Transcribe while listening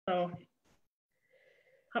So,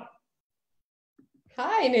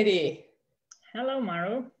 hi, Nidhi. Hello,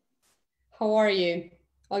 Maru. How are you?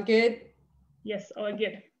 All good? Yes, all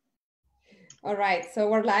good. All right, so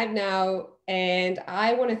we're live now, and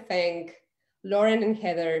I want to thank Lauren and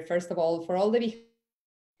Heather, first of all, for all the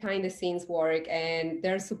behind the scenes work and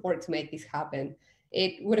their support to make this happen.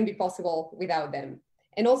 It wouldn't be possible without them.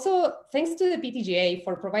 And also, thanks to the PTGA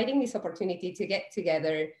for providing this opportunity to get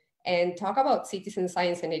together and talk about citizen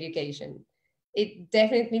science and education. It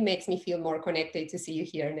definitely makes me feel more connected to see you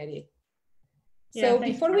here, Nidhi. So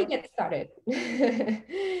before we get started,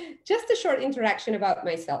 just a short introduction about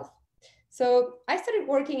myself. So I started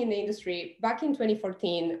working in the industry back in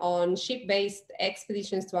 2014 on ship-based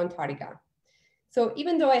expeditions to Antarctica. So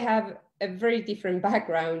even though I have a very different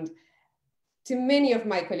background to many of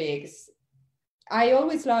my colleagues, I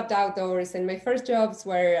always loved outdoors, and my first jobs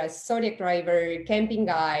were as Zodiac driver, camping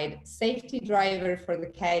guide, safety driver for the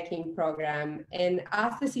kayaking program. And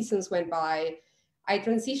as the seasons went by, I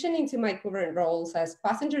transitioned into my current roles as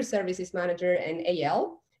passenger services manager and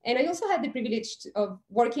AL. And I also had the privilege of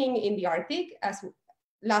working in the Arctic as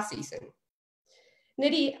last season.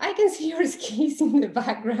 Nidhi, I can see your skis in the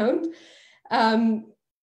background. I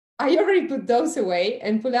already put those away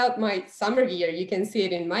and pulled out my summer gear. You can see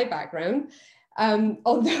it in my background.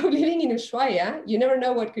 Although living in Ushuaia, you never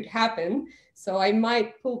know what could happen. So I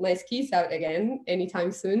might pull my skis out again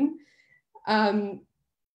anytime soon.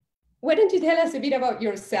 Why don't you tell us a bit about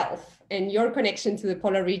yourself and your connection to the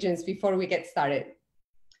polar regions before we get started?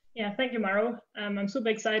 Yeah, thank you, Maru. I'm super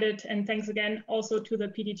excited, and thanks again also to the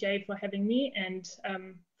PTGA for having me and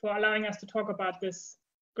for allowing us to talk about this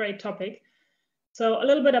great topic. So a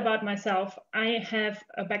little bit about myself. I have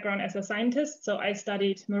a background as a scientist. So I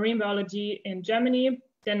studied marine biology in Germany,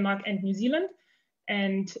 Denmark, and New Zealand.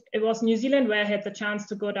 And it was New Zealand where I had the chance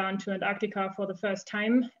to go down to Antarctica for the first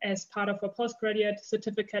time as part of a postgraduate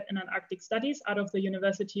certificate in Antarctic studies out of the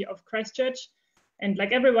University of Christchurch. And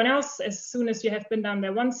like everyone else, as soon as you have been down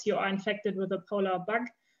there once, you are infected with a polar bug.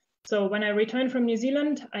 So when I returned from New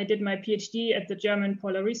Zealand, I did my PhD at the German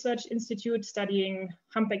Polar Research Institute, studying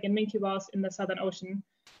humpback and minke whales in the Southern Ocean.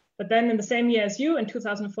 But then in the same year as you, in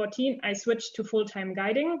 2014, I switched to full-time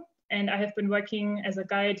guiding, and I have been working as a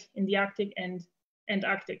guide in the Arctic and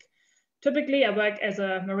Antarctic. Typically, I work as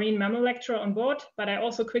a marine mammal lecturer on board, but I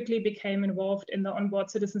also quickly became involved in the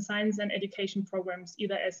onboard citizen science and education programs,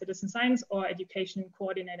 either as citizen science or education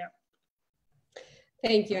coordinator.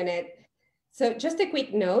 Thank you, Annette. So just a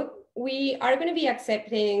quick note, we are going to be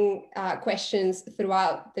accepting questions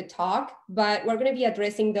throughout the talk, but we're going to be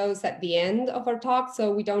addressing those at the end of our talk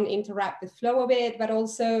so we don't interrupt the flow of it, but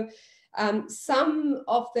also some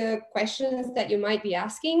of the questions that you might be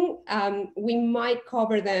asking, we might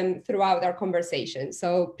cover them throughout our conversation.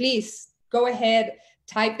 So please go ahead,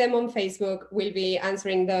 type them on Facebook. We'll be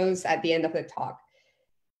answering those at the end of the talk.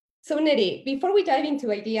 So Nidhi, before we dive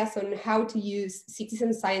into ideas on how to use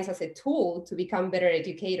citizen science as a tool to become better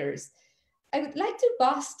educators, I would like to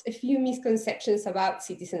bust a few misconceptions about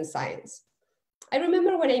citizen science. I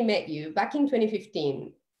remember when I met you back in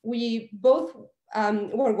 2015, we both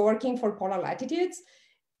were working for Polar Latitudes,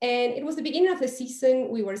 and it was the beginning of the season.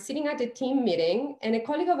 We were sitting at a team meeting, and a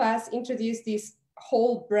colleague of us introduced this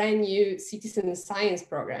whole brand new citizen science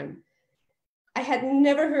program. I had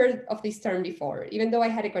never heard of this term before. Even though I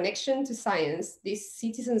had a connection to science, this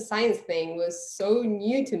citizen science thing was so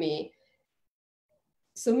new to me.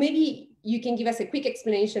 So maybe you can give us a quick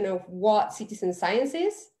explanation of what citizen science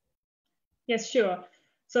is? Yes, sure.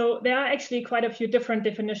 So there are actually quite a few different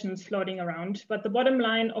definitions floating around, but the bottom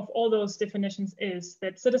line of all those definitions is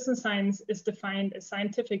that citizen science is defined as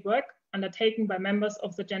scientific work undertaken by members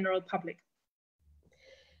of the general public.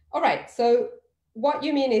 All right, so what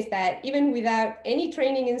you mean is that even without any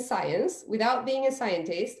training in science, without being a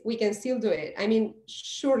scientist, we can still do it. I mean,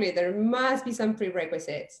 surely there must be some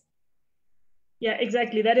prerequisites. Yeah,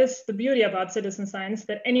 exactly. That is the beauty about citizen science,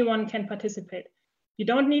 that anyone can participate. You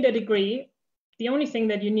don't need a degree. The only thing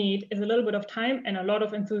that you need is a little bit of time and a lot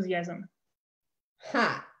of enthusiasm.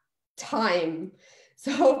 Time.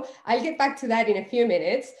 So I'll get back to that in a few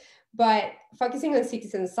minutes. But focusing on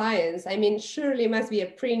citizen science, I mean, surely it must be a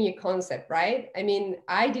pretty new concept, right? I mean,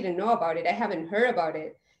 I didn't know about it. I haven't heard about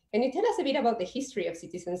it. Can you tell us a bit about the history of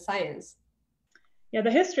citizen science? Yeah, the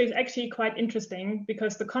history is actually quite interesting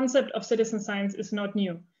because the concept of citizen science is not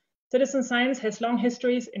new. Citizen science has long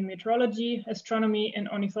histories in meteorology, astronomy, and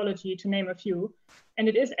ornithology, to name a few. And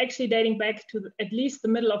it is actually dating back to at least the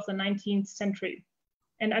middle of the 19th century.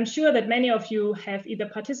 And I'm sure that many of you have either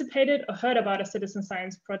participated or heard about a citizen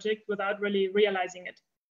science project without really realizing it.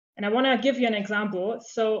 And I want to give you an example.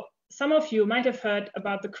 So some of you might have heard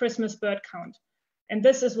about the Christmas bird count. And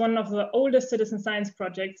this is one of the oldest citizen science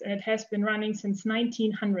projects, and it has been running since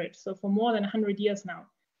 1900, so for more than 100 years now.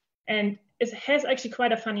 And it has actually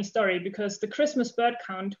quite a funny story, because the Christmas bird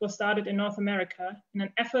count was started in North America in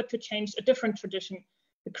an effort to change a different tradition,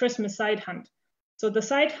 the Christmas side hunt. So the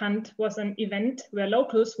side hunt was an event where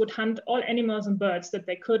locals would hunt all animals and birds that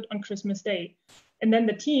they could on Christmas Day. And then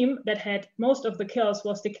the team that had most of the kills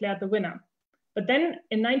was declared the winner. But then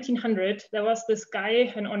in 1900, there was this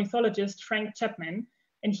guy, an ornithologist, Frank Chapman,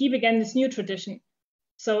 and he began this new tradition.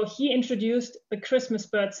 So he introduced the Christmas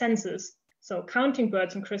bird census, so counting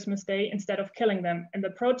birds on Christmas Day instead of killing them. And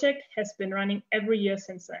the project has been running every year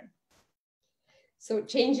since then. So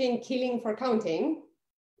changing killing for counting,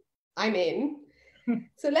 I'm in.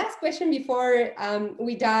 So last question before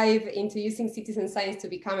we dive into using citizen science to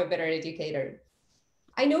become a better educator.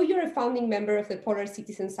 I know you're a founding member of the Polar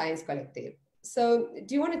Citizen Science Collective. So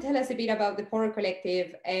do you want to tell us a bit about the Polar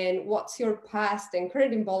Collective and what's your past and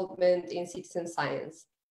current involvement in citizen science?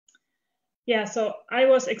 Yeah, so I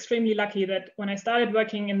was extremely lucky that when I started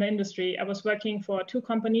working in the industry, I was working for 2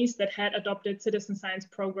 companies that had adopted citizen science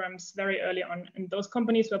programs very early on. And those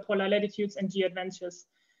companies were Polar Latitudes and GeoAdventures.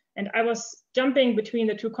 And I was jumping between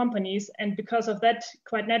the 2 companies. And because of that,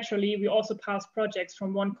 quite naturally, we also passed projects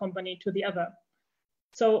from one company to the other.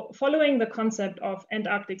 So following the concept of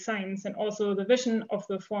Antarctic science and also the vision of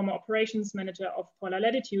the former operations manager of Polar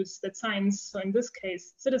Latitudes that science, so in this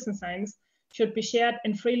case, citizen science, should be shared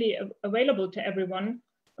and freely available to everyone,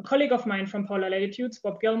 a colleague of mine from Polar Latitudes,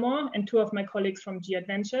 Bob Gilmore, and 2 of my colleagues from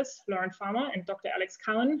GeoAdventures, Lauren Farmer and Dr. Alex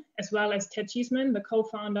Cowan, as well as Ted Cheeseman, the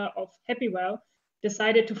co-founder of Happywell,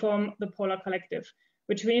 decided to form the Polar Collective,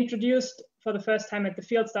 which we introduced for the first time at the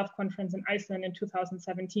Field Staff Conference in Iceland in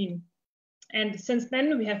 2017. And since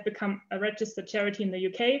then, we have become a registered charity in the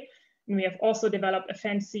UK, and we have also developed a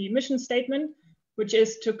fancy mission statement, which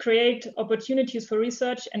is to create opportunities for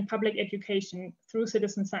research and public education through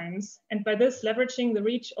citizen science, and by this leveraging the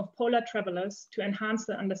reach of polar travelers to enhance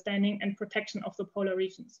the understanding and protection of the polar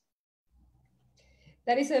regions.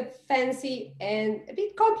 That is a fancy and a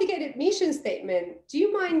bit complicated mission statement. Do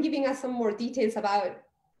you mind giving us some more details about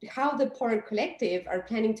how the Polar Collective are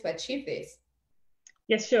planning to achieve this?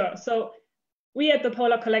 Yes, sure. So we at the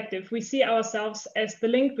Polar Collective, we see ourselves as the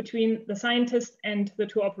link between the scientists and the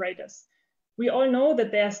tour operators. We all know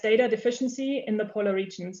that there's data deficiency in the polar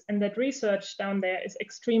regions and that research down there is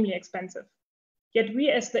extremely expensive. Yet we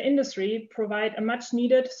as the industry provide a much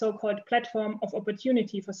needed so-called platform of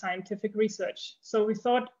opportunity for scientific research. So we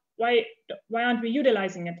thought, why aren't we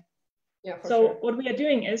utilizing it? Yeah, so what we are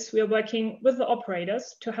doing is we are working with the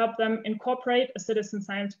operators to help them incorporate a citizen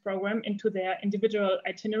science program into their individual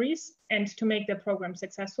itineraries and to make their program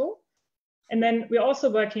successful. And then we're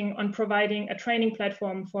also working on providing a training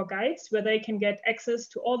platform for guides where they can get access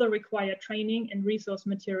to all the required training and resource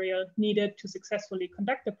material needed to successfully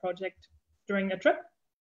conduct the project during a trip.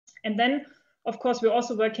 And then, of course, we're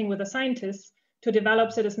also working with the scientists to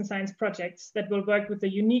develop citizen science projects that will work with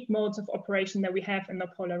the unique modes of operation that we have in the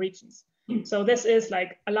polar regions. So this is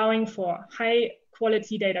like allowing for high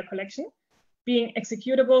quality data collection, being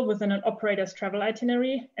executable within an operator's travel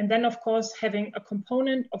itinerary, and then of course having a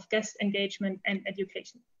component of guest engagement and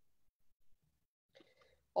education.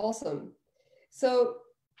 Awesome. So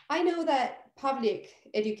I know that public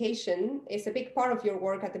education is a big part of your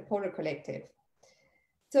work at the Polar Collective.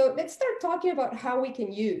 So let's start talking about how we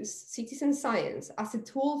can use citizen science as a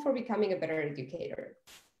tool for becoming a better educator.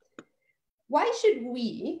 Why should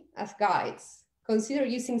we, as guides, consider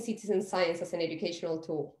using citizen science as an educational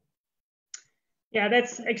tool? Yeah,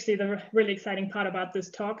 that's actually the really exciting part about this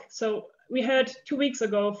talk. So we heard 2 weeks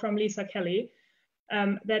ago from Lisa Kelly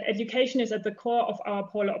that education is at the core of our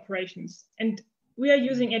polar operations. And we are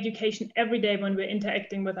using education every day when we're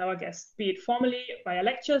interacting with our guests, be it formally via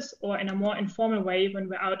lectures or in a more informal way when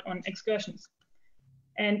we're out on excursions.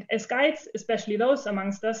 And as guides, especially those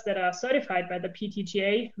amongst us that are certified by the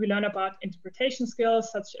PTGA, we learn about interpretation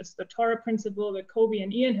skills such as the TORA principle that Kobe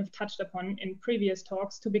and Ian have touched upon in previous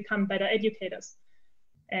talks to become better educators.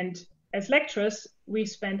 And as lecturers, we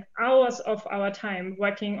spend hours of our time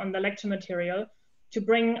working on the lecture material to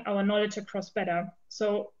bring our knowledge across better.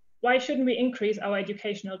 So why shouldn't we increase our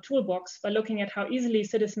educational toolbox by looking at how easily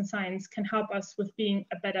citizen science can help us with being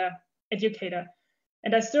a better educator?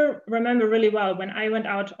 And I still remember really well when I went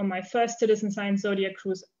out on my first citizen science Zodiac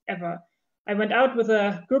cruise ever. I went out with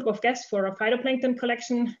a group of guests for a phytoplankton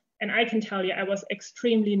collection, and I can tell you I was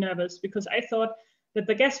extremely nervous because I thought that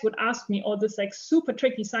the guests would ask me all this like super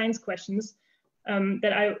tricky science questions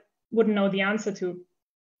that I wouldn't know the answer to.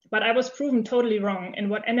 But I was proven totally wrong. And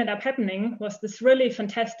what ended up happening was this really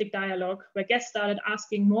fantastic dialogue where guests started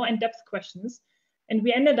asking more in-depth questions. And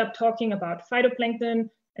we ended up talking about phytoplankton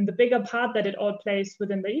and the bigger part that it all plays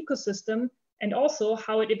within the ecosystem, and also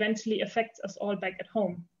how it eventually affects us all back at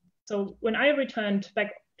home. So when I returned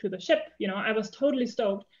back to the ship, I was totally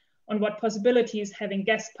stoked on what possibilities having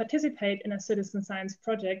guests participate in a citizen science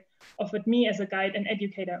project offered me as a guide and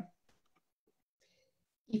educator.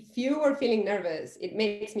 If you were feeling nervous, it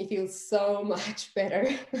makes me feel so much better.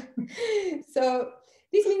 So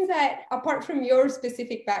this means that apart from your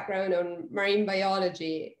specific background on marine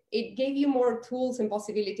biology, it gave you more tools and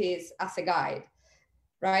possibilities as a guide,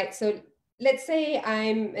 right? So let's say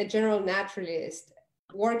I'm a general naturalist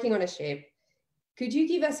working on a ship. Could you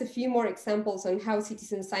give us a few more examples on how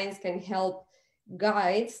citizen science can help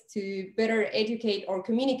guides to better educate or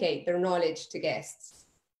communicate their knowledge to guests?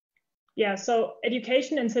 Yeah, so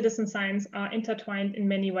education and citizen science are intertwined in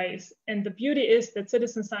many ways. And the beauty is that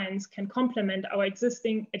citizen science can complement our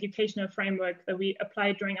existing educational framework that we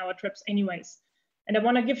apply during our trips anyways. And I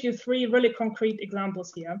want to give you 3 really concrete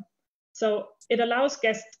examples here. So it allows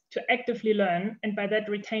guests to actively learn and by that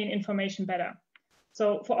retain information better.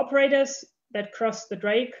 So for operators that cross the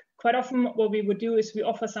Drake, quite often what we would do is we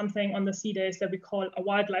offer something on the sea days that we call a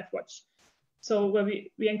wildlife watch. So where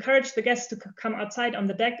we encourage the guests to come outside on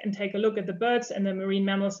the deck and take a look at the birds and the marine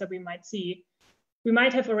mammals that we might see. We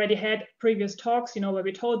might have already had previous talks, where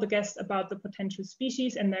we told the guests about the potential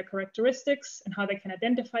species and their characteristics and how they can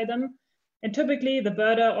identify them. And typically the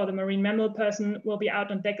birder or the marine mammal person will be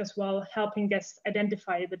out on deck as well, helping guests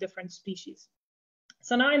identify the different species.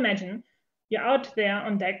 So now imagine you're out there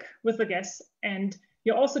on deck with the guests and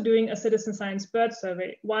you're also doing a citizen science bird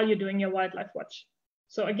survey while you're doing your wildlife watch.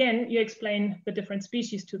 So again, you explain the different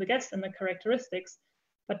species to the guests and the characteristics,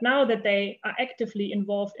 but now that they are actively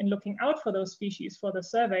involved in looking out for those species for the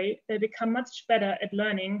survey, they become much better at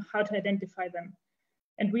learning how to identify them.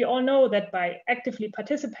 And we all know that by actively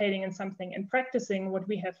participating in something and practicing what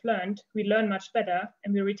we have learned, we learn much better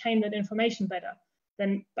and we retain that information better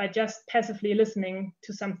than by just passively listening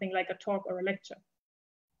to something like a talk or a lecture.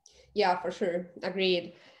 Yeah, for sure.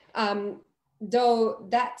 Agreed. Though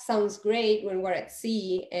that sounds great when we're at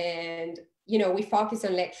sea and, we focus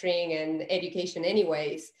on lecturing and education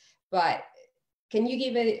anyways, but can you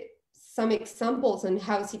give some examples on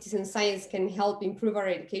how citizen science can help improve our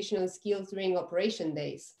educational skills during operation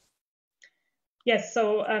days? Yes,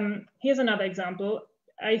 so here's another example.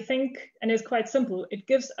 I think, and it's quite simple, it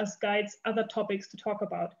gives us guides other topics to talk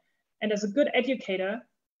about. And as a good educator,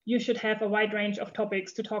 you should have a wide range of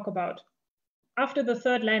topics to talk about. After the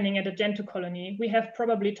 3rd landing at a Gentoo colony, we have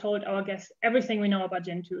probably told our guests everything we know about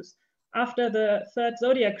Gentoos. After the 3rd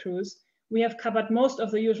Zodiac cruise, we have covered most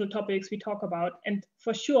of the usual topics we talk about, and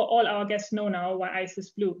for sure all our guests know now why ice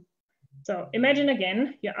is blue. So imagine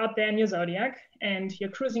again, you're out there in your Zodiac and you're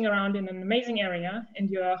cruising around in an amazing area and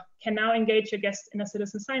you can now engage your guests in a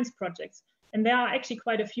citizen science project. And there are actually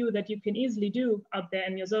quite a few that you can easily do out there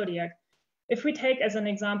in your Zodiac. If we take as an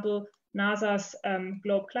example NASA's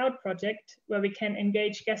Globe Cloud project, where we can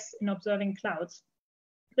engage guests in observing clouds.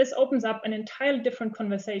 This opens up an entirely different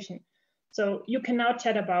conversation. So you can now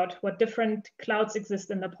chat about what different clouds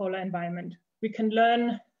exist in the polar environment. We can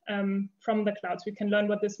learn from the clouds. We can learn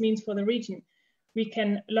what this means for the region. We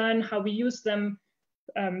can learn how we use them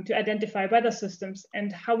to identify weather systems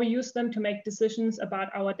and how we use them to make decisions about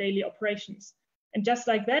our daily operations. And just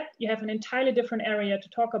like that, you have an entirely different area to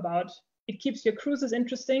talk about. It keeps your cruises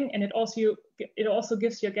interesting, and it also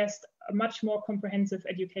gives your guests a much more comprehensive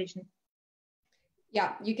education.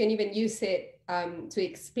 Yeah, you can even use it to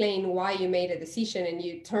explain why you made a decision and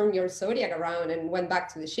you turned your Zodiac around and went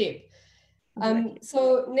back to the ship. Exactly.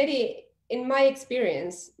 So Nettie, in my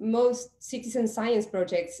experience, most citizen science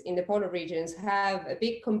projects in the polar regions have a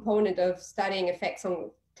big component of studying effects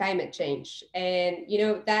on climate change. And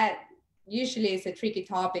that usually is a tricky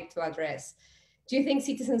topic to address. Do you think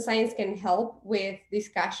citizen science can help with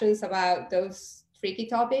discussions about those tricky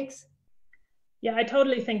topics? Yeah, I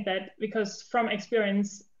totally think that, because from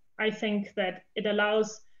experience, I think that it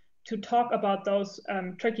allows to talk about those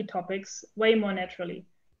tricky topics way more naturally.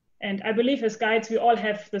 And I believe as guides, we all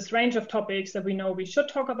have this range of topics that we know we should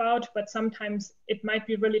talk about, but sometimes it might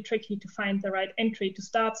be really tricky to find the right entry to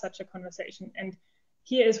start such a conversation. And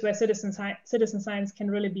here is where citizen science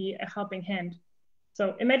can really be a helping hand.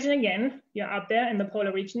 So imagine again, you're out there in the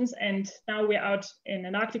polar regions, and now we're out in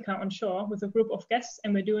Antarctica on shore with a group of guests,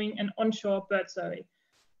 and we're doing an onshore bird survey.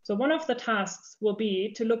 So one of the tasks will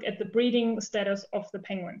be to look at the breeding status of the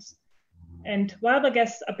penguins. And while the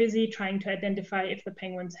guests are busy trying to identify if the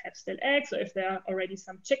penguins have still eggs or if there are already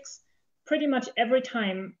some chicks, pretty much every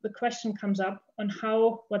time the question comes up on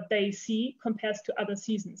how what they see compares to other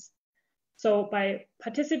seasons. So by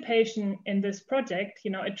participation in this project,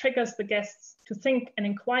 it triggers the guests to think and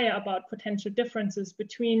inquire about potential differences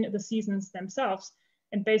between the seasons themselves.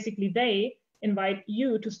 And basically they invite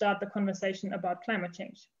you to start the conversation about climate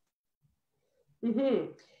change.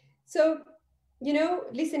 Mm-hmm. So,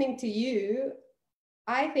 listening to you,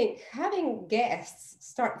 I think having guests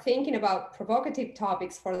start thinking about provocative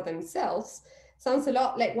topics for themselves sounds a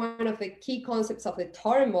lot like one of the key concepts of the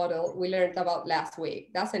TAR model we learned about last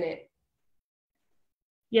week, doesn't it?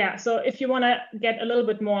 Yeah, so if you want to get a little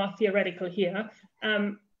bit more theoretical here,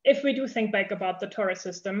 if we do think back about the TORA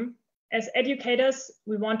system, as educators,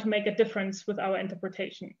 we want to make a difference with our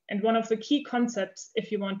interpretation. And one of the key concepts,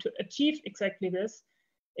 if you want to achieve exactly this,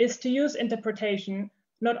 is to use interpretation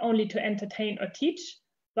not only to entertain or teach,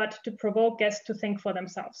 but to provoke guests to think for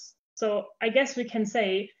themselves. So I guess we can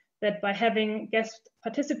say that by having guests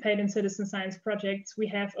participate in citizen science projects, we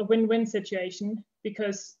have a win-win situation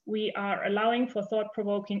because we are allowing for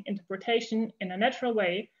thought-provoking interpretation in a natural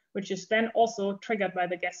way, which is then also triggered by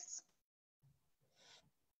the guests.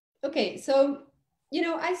 Okay, so,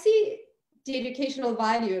 I see the educational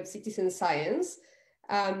value of citizen science.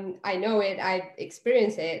 I know it, I've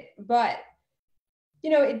experienced it, but,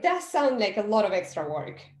 it does sound like a lot of extra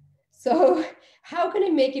work. So how can I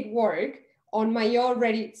make it work on my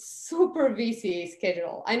already super busy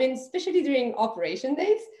schedule? I mean, especially during operation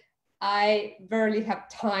days, I barely have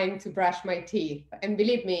time to brush my teeth. And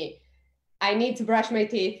believe me, I need to brush my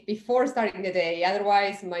teeth before starting the day.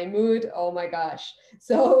 Otherwise, my mood, oh my gosh.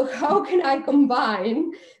 So how can I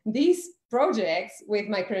combine these projects with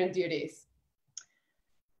my current duties?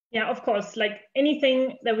 Yeah, of course, like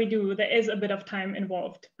anything that we do, there is a bit of time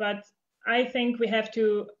involved. But I think we have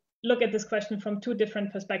to look at this question from two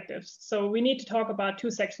different perspectives. So we need to talk about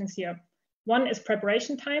two sections here. One is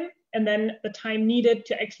preparation time, and then the time needed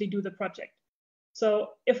to actually do the project. So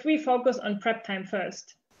if we focus on prep time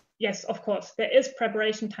first, yes, of course, there is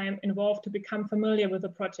preparation time involved to become familiar with the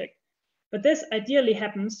project. But this ideally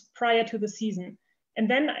happens prior to the season. And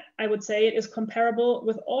then I would say it is comparable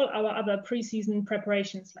with all our other pre-season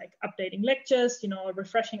preparations, like updating lectures,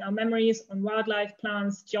 refreshing our memories on wildlife,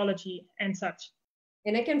 plants, geology, and such.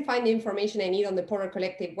 And I can find the information I need on the Porter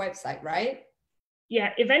Collective website, right?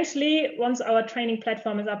 Yeah, eventually, once our training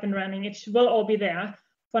platform is up and running, it will all be there.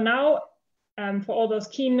 For now, for all those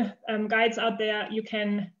keen guides out there, you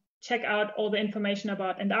can check out all the information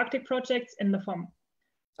about Antarctic projects in the FOM.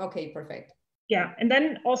 Okay, perfect. Yeah, and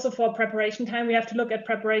then also for preparation time, we have to look at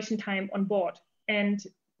preparation time on board. And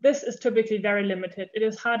this is typically very limited. It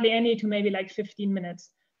is hardly any to maybe like 15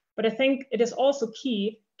 minutes. But I think it is also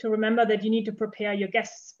key to remember that you need to prepare your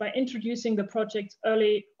guests by introducing the projects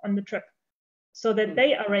early on the trip so that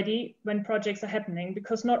they are ready when projects are happening,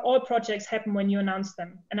 because not all projects happen when you announce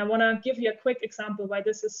them. And I want to give you a quick example why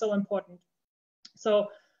this is so important. So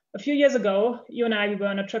a few years ago, you and I, we were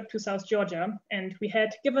on a trip to South Georgia, and we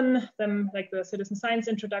had given them like the citizen science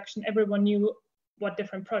introduction. Everyone knew what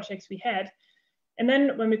different projects we had. And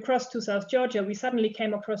then when we crossed to South Georgia, we suddenly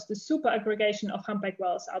came across this super aggregation of humpback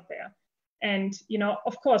whales out there. And,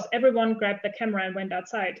 of course, everyone grabbed the camera and went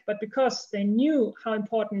outside. But because they knew how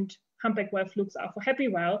important humpback whale flukes are for happy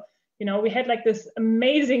whale, we had like this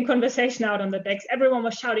amazing conversation out on the decks. Everyone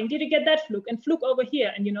was shouting, did you get that fluke? And fluke over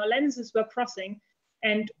here. And, lenses were crossing.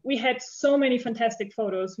 And we had so many fantastic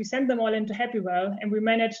photos. We sent them all into Happy Whale, and we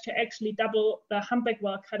managed to actually double the humpback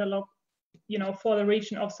whale catalog, for the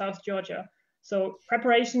region of South Georgia. So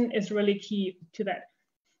preparation is really key to that.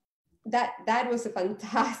 That was a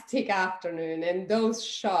fantastic afternoon, and those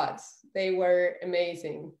shots, they were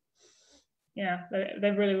amazing. Yeah, they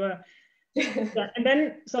really were. Yeah. And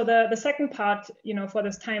then, so the second part, for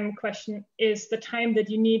this time question is the time that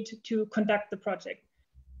you need to conduct the project.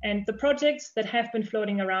 And the projects that have been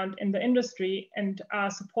floating around in the industry and are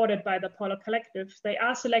supported by the Porter Collective, they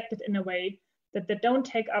are selected in a way that they don't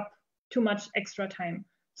take up too much extra time.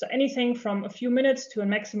 So anything from a few minutes to a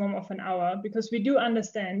maximum of an hour, because we do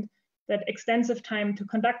understand that extensive time to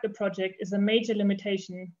conduct the project is a major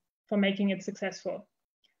limitation for making it successful.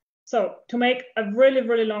 So to make a really,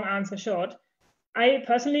 really long answer short, I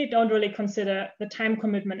personally don't really consider the time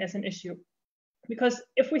commitment as an issue. Because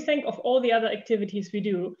if we think of all the other activities we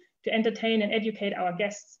do to entertain and educate our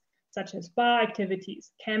guests, such as bar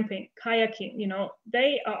activities, camping, kayaking,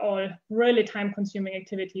 they are all really time-consuming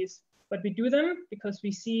activities, but we do them because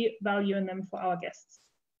we see value in them for our guests.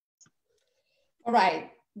 All right,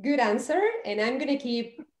 good answer. And I'm going to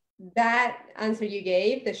keep that answer you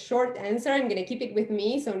gave, the short answer, I'm going to keep it with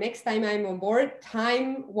me. So next time I'm on board,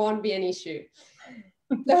 time won't be an issue.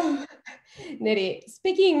 So, Neri,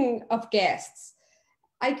 speaking of guests,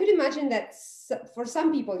 I could imagine that for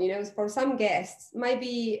some people, for some guests, might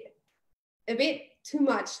be a bit too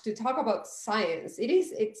much to talk about science.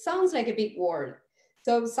 It sounds like a big word.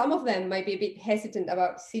 So some of them might be a bit hesitant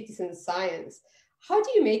about citizen science. How do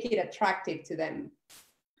you make it attractive to them?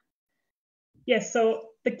 Yes, so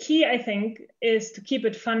the key, I think, is to keep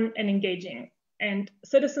it fun and engaging. And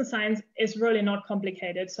citizen science is really not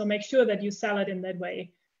complicated. So make sure that you sell it in that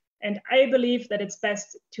way. And I believe that it's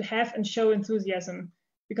best to have and show enthusiasm,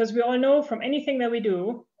 because we all know from anything that we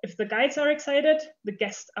do, if the guides are excited, the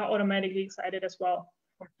guests are automatically excited as well.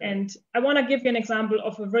 Okay. And I want to give you an example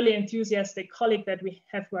of a really enthusiastic colleague that we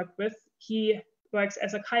have worked with. He works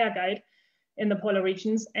as a kayak guide in the polar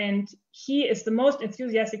regions, and he is the most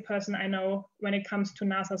enthusiastic person I know when it comes to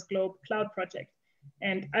NASA's Globe Cloud project.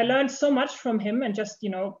 And I learned so much from him, and just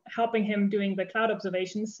helping him doing the cloud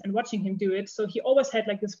observations and watching him do it. So he always had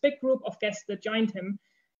like this big group of guests that joined him,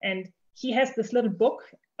 and he has this little book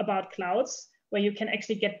about clouds where you can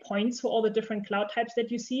actually get points for all the different cloud types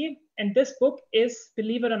that you see. And this book is,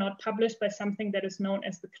 believe it or not, published by something that is known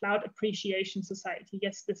as the Cloud Appreciation Society.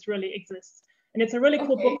 Yes, this really exists. And it's a really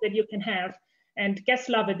cool book that you can have. And guests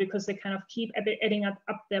love it because they kind of keep adding up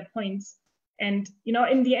their points. And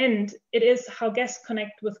in the end, it is how guests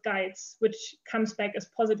connect with guides, which comes back as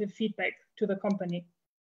positive feedback to the company.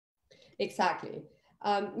 Exactly.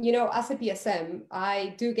 As a PSM,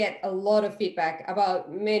 I do get a lot of feedback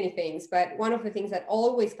about many things, but one of the things that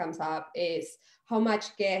always comes up is how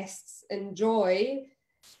much guests enjoy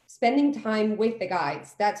spending time with the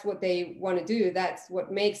guides. That's what they want to do. That's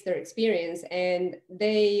what makes their experience. And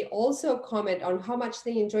they also comment on how much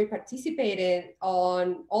they enjoy participating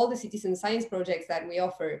on all the citizen science projects that we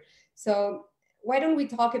offer. So why don't we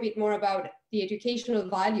talk a bit more about the educational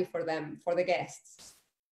value for them, for the guests?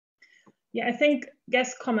 Yeah, I think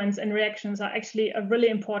guest comments and reactions are actually a really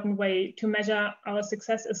important way to measure our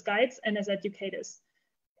success as guides and as educators.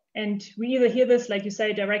 And we either hear this, like you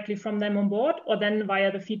say, directly from them on board, or then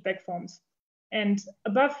via the feedback forms. And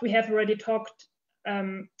above, we have already talked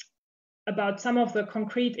about some of the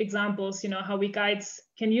concrete examples, how we guides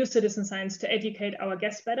can use citizen science to educate our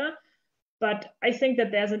guests better. But I think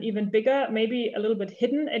that there's an even bigger, maybe a little bit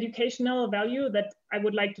hidden educational value that I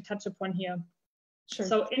would like to touch upon here. Sure.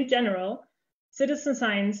 So in general, citizen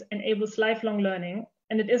science enables lifelong learning,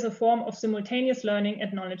 and it is a form of simultaneous learning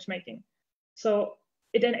and knowledge making. So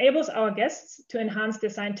it enables our guests to enhance their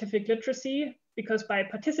scientific literacy, because by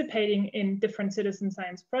participating in different citizen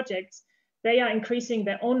science projects, they are increasing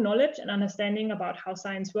their own knowledge and understanding about how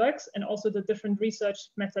science works, and also the different research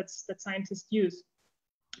methods that scientists use.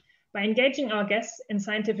 By engaging our guests in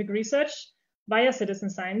scientific research via citizen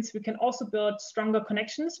science, we can also build stronger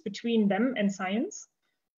connections between them and science.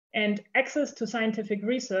 And access to scientific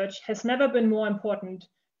research has never been more important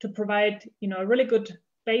to provide a really good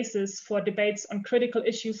basis for debates on critical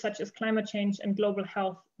issues such as climate change and global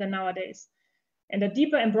health than nowadays. And a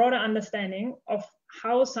deeper and broader understanding of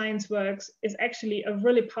how science works is actually a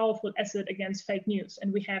really powerful asset against fake news.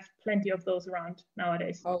 And we have plenty of those around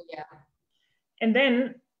nowadays. Oh, yeah. And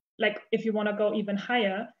then, if you want to go even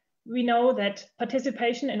higher, we know that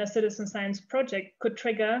participation in a citizen science project could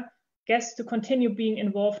trigger guests to continue being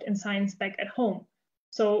involved in science back at home.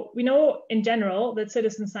 So we know in general that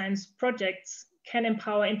citizen science projects can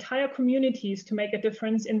empower entire communities to make a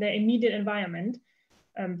difference in their immediate environment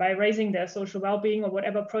by raising their social well-being or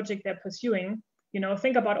whatever project they're pursuing.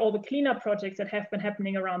 Think about all the cleanup projects that have been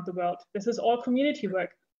happening around the world. This is all community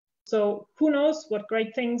work. So who knows what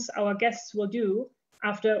great things our guests will do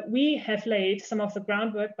after we have laid some of the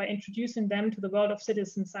groundwork by introducing them to the world of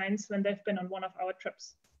citizen science when they've been on one of our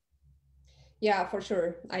trips. Yeah, for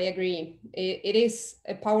sure. I agree. It is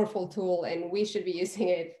a powerful tool and we should be using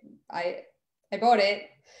it. I bought it.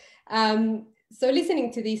 So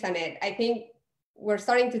listening to this, Annette, I think we're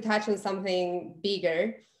starting to touch on something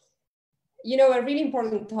bigger. A really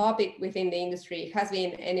important topic within the industry has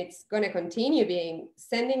been, and it's going to continue being,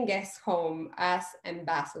 sending guests home as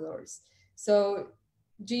ambassadors. So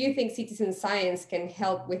do you think citizen science can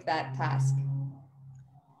help with that task?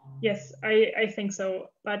 Yes, I think so.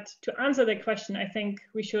 But to answer the question, I think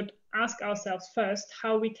we should ask ourselves first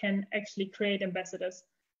how we can actually create ambassadors.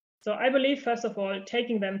 So I believe, first of all,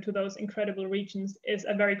 taking them to those incredible regions is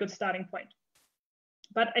a very good starting point.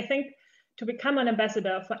 But I think to become an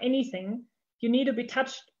ambassador for anything, you need to be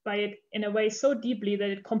touched by it in a way so deeply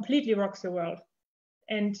that it completely rocks your world.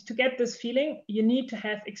 And to get this feeling, you need to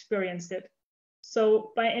have experienced it.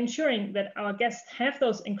 So by ensuring that our guests have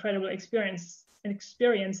those incredible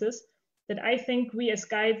experiences that I think we as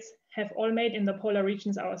guides have all made in the polar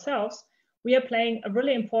regions ourselves, we are playing a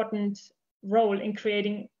really important role in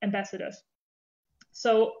creating ambassadors.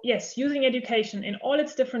 So yes, using education in all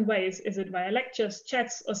its different ways, is it via lectures,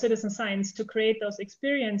 chats, or citizen science, to create those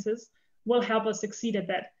experiences will help us succeed at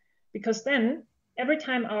that. Because then every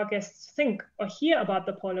time our guests think or hear about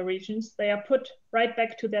the polar regions, they are put right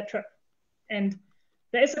back to their trip. And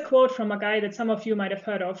there is a quote from a guy that some of you might have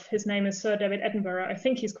heard of. His name is Sir David Attenborough. I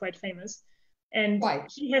think he's quite famous. And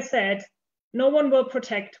he has said, no one will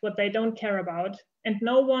protect what they don't care about, and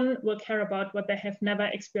no one will care about what they have never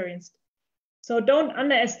experienced. So don't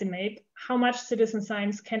underestimate how much citizen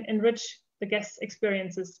science can enrich the guests'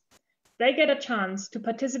 experiences. They get a chance to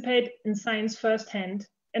participate in science firsthand,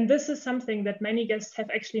 and this is something that many guests have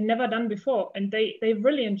actually never done before, and they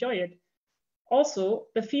really enjoy it. Also,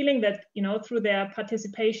 the feeling that, through their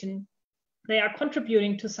participation, they are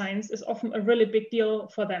contributing to science is often a really big deal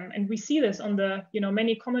for them. And we see this on the,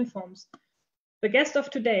 many comment forms. The guest of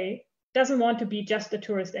today doesn't want to be just a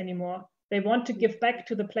tourist anymore. They want to give back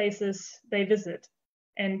to the places they visit.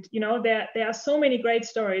 And, there are so many great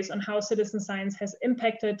stories on how citizen science has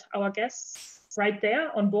impacted our guests right there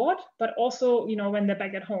on board, but also, when they're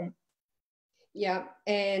back at home. Yeah.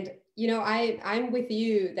 And, I'm with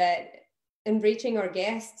you that enriching our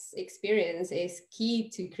guests' experience is key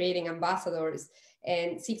to creating ambassadors,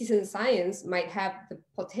 and citizen science might have the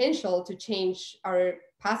potential to change our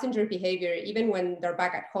passenger behavior even when they're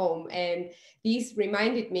back at home. And this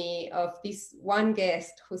reminded me of this one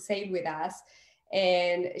guest who sailed with us,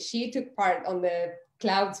 and she took part on the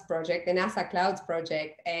Clouds project, the NASA Clouds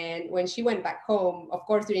project. And when she went back home, of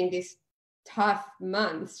course, during this tough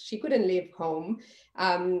months, she couldn't leave home,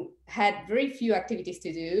 had very few activities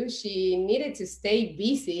to do. She needed to stay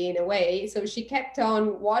busy in a way. So she kept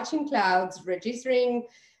on watching clouds, registering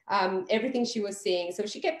everything she was seeing. So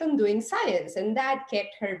she kept on doing science, and that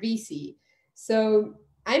kept her busy. So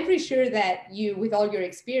I'm pretty sure that you, with all your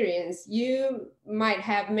experience, you might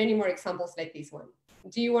have many more examples like this one.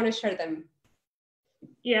 Do you want to share them?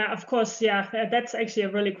 Yeah, of course. Yeah, that's actually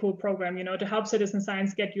a really cool program, to help citizen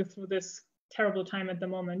science get you through this terrible time at the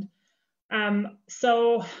moment.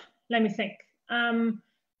 So let me think.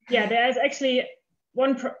 There's actually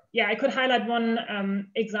I could highlight one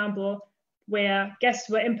example where guests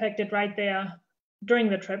were impacted right there during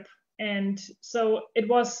the trip. And so it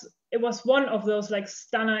was one of those like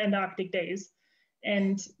stunner in the Arctic days.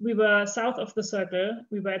 And we were south of the circle.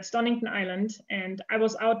 We were at Stonington Island, and I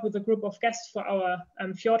was out with a group of guests for our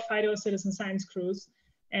Fjord Fido citizen science cruise.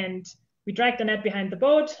 And we dragged Annette behind the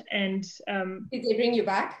boat. And did they bring you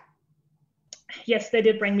back? Yes, they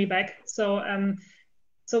did bring me back. So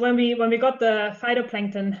when we got the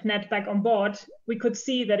phytoplankton net back on board, we could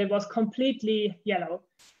see that it was completely yellow.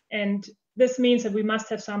 And this means that we must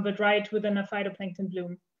have sampled right within a phytoplankton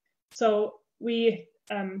bloom. So we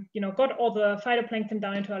got all the phytoplankton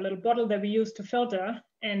down into our little bottle that we used to filter.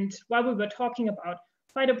 And while we were talking about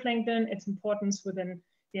phytoplankton, its importance within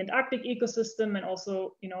the Antarctic ecosystem, and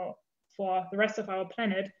also, for the rest of our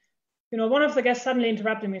planet, one of the guests suddenly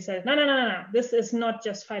interrupted me and said, no, this is not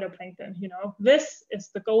just phytoplankton, this is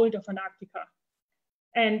the gold of Antarctica.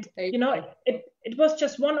 And, it was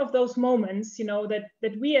just one of those moments,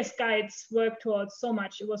 that we as guides work towards so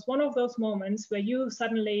much. It was one of those moments where you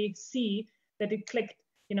suddenly see that it clicked.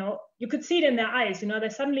 You could see it in their eyes. They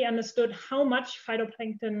suddenly understood how much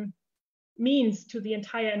phytoplankton means to the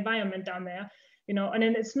entire environment down there. And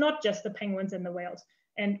then it's not just the penguins and the whales.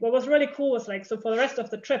 And what was really cool was so for the rest of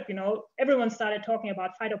the trip, everyone started talking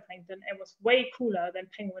about phytoplankton. It was way cooler than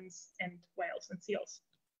penguins and whales and seals.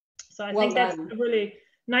 So I think that's a really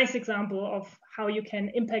nice example of how you can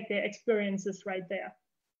impact their experiences right there.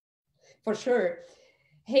 For sure.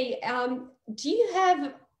 Hey, do you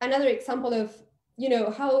have another example of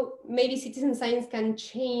how maybe citizen science can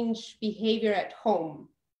change behavior at home?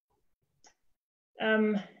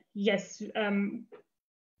 Yes.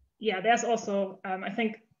 There's also, I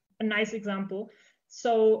think, a nice example.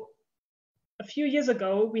 So a few years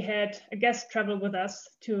ago, we had a guest travel with us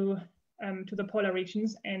to the polar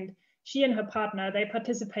regions, and she and her partner, they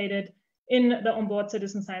participated in the onboard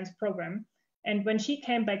citizen science program. And when she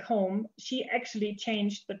came back home, she actually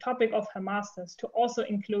changed the topic of her master's to also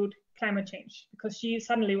include climate change, because she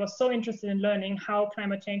suddenly was so interested in learning how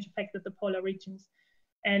climate change affected the polar regions.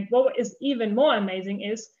 And what is even more amazing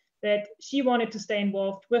is that she wanted to stay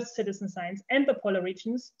involved with citizen science and the polar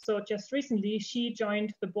regions. So just recently, she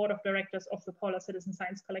joined the board of directors of the Polar Citizen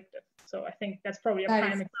Science Collective. So I think that's probably a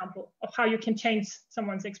prime example of how you can change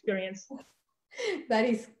someone's experience. That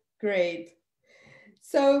is great.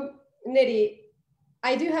 So Nettie,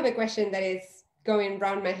 I do have a question that is going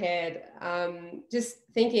around my head. Just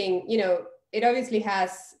thinking, it obviously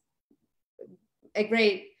has a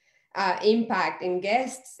great impact in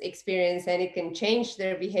guests' experience, and it can change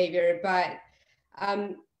their behavior. But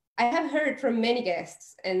I have heard from many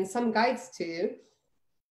guests and some guides too.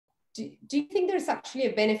 Do you think there's actually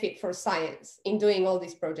a benefit for science in doing all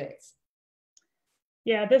these projects?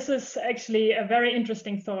 Yeah, this is actually a very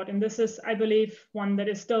interesting thought. And this is, I believe, one that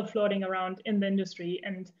is still floating around in the industry.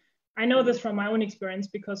 And I know this from my own experience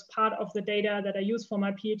because part of the data that I used for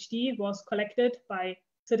my PhD was collected by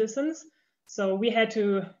citizens. So we had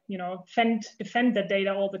to, defend that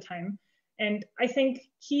data all the time. And I think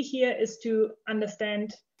key here is to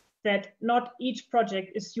understand that not each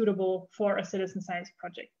project is suitable for a citizen science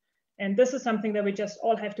project. And this is something that we just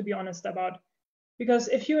all have to be honest about. Because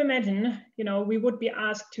if you imagine, we would be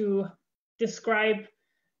asked to describe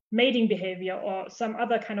mating behavior or some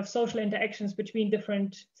other kind of social interactions between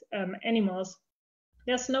different animals,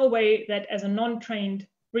 there's no way that as a non-trained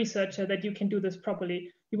researcher that you can do this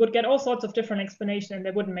properly. You would get all sorts of different explanations and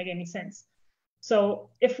they wouldn't make any sense. So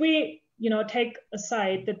if we take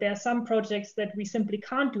aside that there are some projects that we simply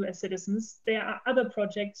can't do as citizens, there are other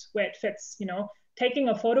projects where it fits. Taking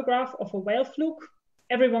a photograph of a whale fluke,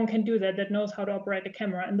 everyone can do that knows how to operate a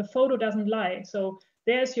camera, and the photo doesn't lie. So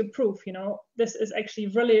there's your proof, this is actually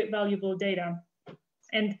really valuable data.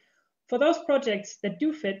 And for those projects that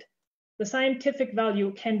do fit, the scientific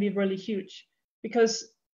value can be really huge. Because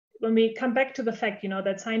when we come back to the fact,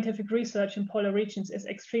 that scientific research in polar regions is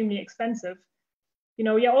extremely expensive,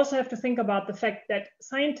 you also have to think about the fact that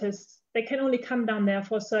scientists, they can only come down there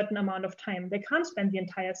for a certain amount of time. They can't spend the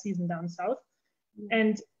entire season down south.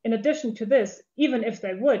 And in addition to this, even if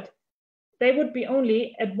they would be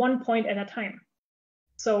only at one point at a time.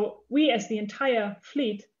 So we as the entire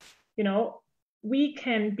fleet, we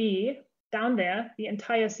can be down there the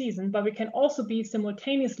entire season, but we can also be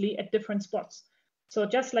simultaneously at different spots. So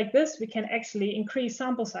just like this, we can actually increase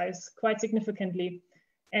sample size quite significantly.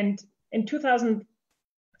 And in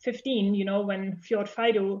 2015, when Fjord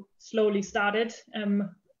Fido slowly started,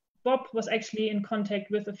 Bob was actually in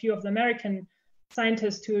contact with a few of the American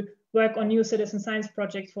scientists to work on new citizen science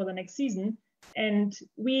projects for the next season. And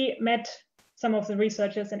we met some of the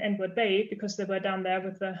researchers in Edward Bay because they were down there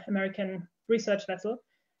with the American research vessel.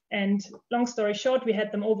 And long story short, we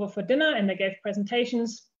had them over for dinner and they gave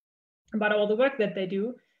presentations about all the work that they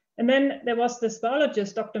do. And then there was this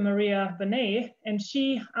biologist, Dr. Mariela Cornejo, and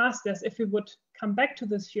she asked us if we would come back to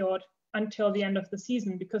this fjord until the end of the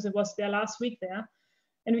season because it was their last week there.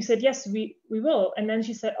 And we said, yes, we will. And then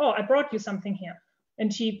she said, oh, I brought you something here.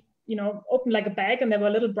 And she, opened like a bag and there were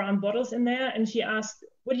little brown bottles in there. And she asked,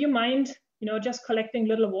 would you mind, just collecting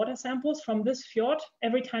little water samples from this fjord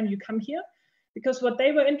every time you come here? Because what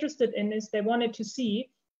they were interested in is they wanted to see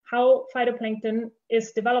how phytoplankton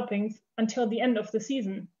is developing until the end of the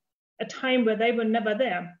season, a time where they were never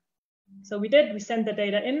there. So we sent the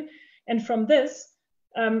data in. And from this,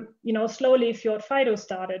 slowly Fjord Fido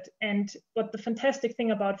started. And what the fantastic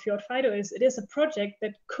thing about Fjord Fido is, it is a project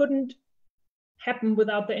that couldn't happen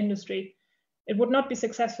without the industry. It would not be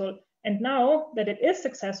successful. And now that it is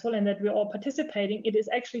successful and that we're all participating, it is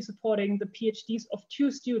actually supporting the PhDs of 2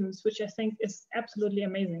 students, which I think is absolutely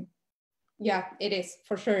amazing. Yeah, it is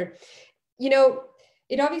for sure.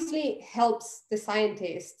 It obviously helps the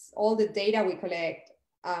scientists, all the data we collect,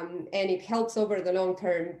 and it helps over the long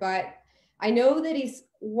term. But I know there is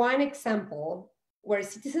one example where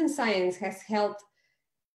citizen science has helped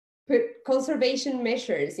put conservation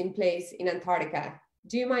measures in place in Antarctica.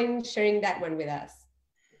 Do you mind sharing that one with us?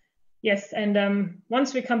 Yes, and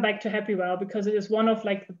once we come back to Happy Well, because it is one of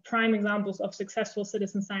the prime examples of successful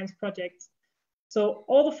citizen science projects. So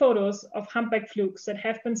all the photos of humpback flukes that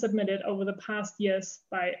have been submitted over the past years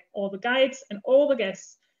by all the guides and all the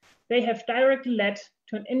guests, they have directly led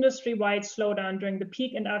to an industry-wide slowdown during the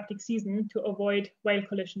peak Antarctic season to avoid whale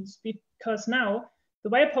collisions, because now the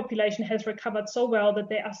whale population has recovered so well that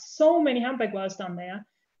there are so many humpback whales down there.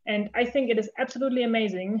 And I think it is absolutely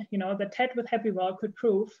amazing, that TED with Happy Well could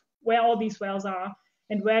prove where all these whales are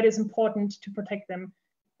and where it is important to protect them.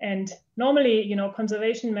 And normally,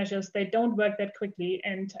 conservation measures, they don't work that quickly.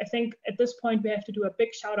 And I think at this point, we have to do a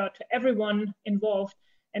big shout out to everyone involved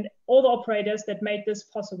and all the operators that made this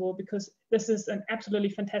possible, because this is an absolutely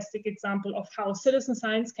fantastic example of how citizen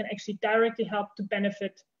science can actually directly help to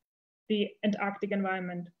benefit the Antarctic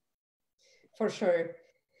environment. For sure.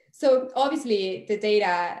 So obviously the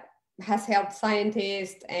data has helped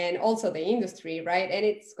scientists and also the industry, right? And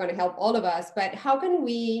it's going to help all of us. But how can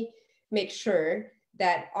we make sure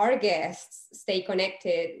that our guests stay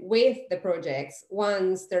connected with the projects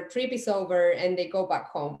once their trip is over and they go back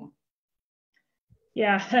home?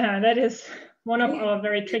 Yeah, that is one of our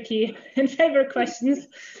very tricky and favorite questions.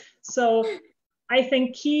 So I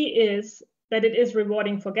think key is that it is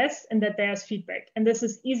rewarding for guests and that there's feedback. And this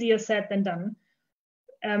is easier said than done.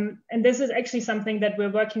 And this is actually something that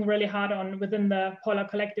we're working really hard on within the Polar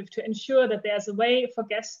Collective to ensure that there's a way for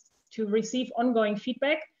guests to receive ongoing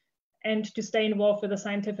feedback and to stay involved with a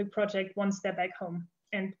scientific project once they're back home.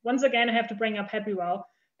 And once again, I have to bring up Happywell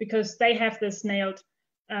because they have this nailed.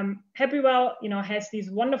 Happywell, has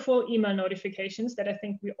these wonderful email notifications that I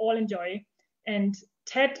think we all enjoy. And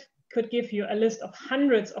Ted could give you a list of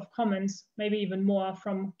hundreds of comments, maybe even more,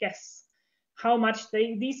 from guests, how much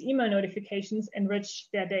these email notifications enrich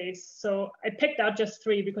their days. So I picked out just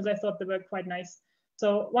 3 because I thought they were quite nice.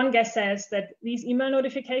 So one guest says that these email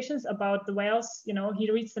notifications about the whales, he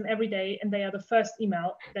reads them every day and they are the first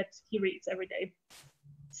email that he reads every day.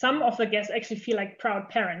 Some of the guests actually feel like proud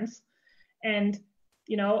parents, and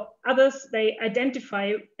others, they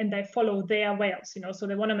identify and they follow their whales, so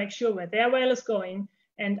they want to make sure where their whale is going.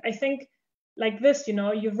 And I think like this,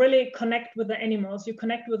 you really connect with the animals, you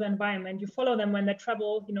connect with the environment, you follow them when they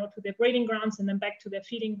travel, to their breeding grounds and then back to their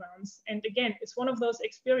feeding grounds. And again, it's one of those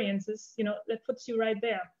experiences, that puts you right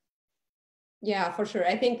there. Yeah, for sure.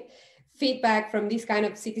 I think feedback from these kind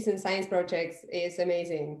of citizen science projects is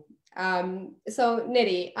amazing. So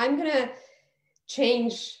Nettie, I'm gonna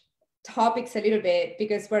change topics a little bit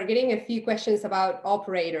because we're getting a few questions about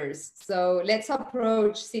operators. So let's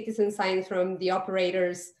approach citizen science from the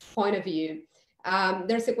operator's point of view.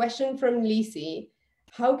 There's a question from Lizzie.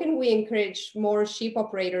 How can we encourage more ship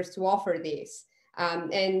operators to offer this?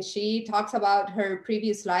 And she talks about her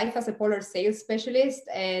previous life as a polar sales specialist,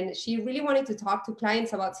 and she really wanted to talk to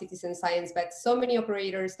clients about citizen science, but so many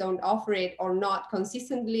operators don't offer it or not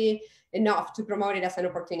consistently enough to promote it as an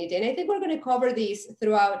opportunity. And I think we're going to cover these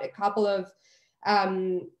throughout a couple of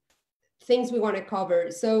things we want to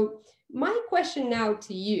cover. So my question now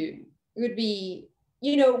to you would be,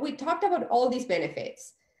 we talked about all these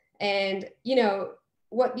benefits, and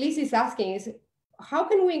what Liz is asking is, how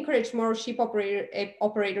can we encourage more ship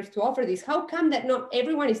operators to offer this? How come that not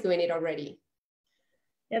everyone is doing it already?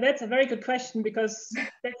 Yeah, that's a very good question, because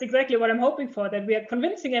that's exactly what I'm hoping for, that we are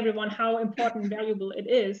convincing everyone how important and valuable it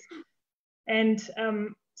is. And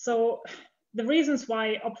so the reasons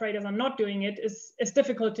why operators are not doing it is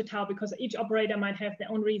difficult to tell, because each operator might have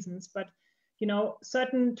their own reasons. But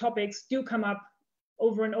certain topics do come up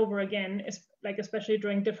over and over again, especially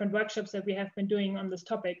during different workshops that we have been doing on this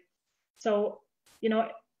topic. So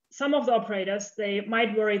some of the operators, they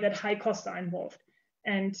might worry that high costs are involved.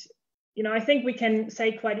 And I think we can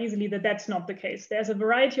say quite easily that that's not the case. There's a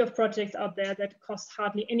variety of projects out there that cost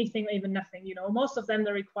hardly anything or even nothing. Most of them,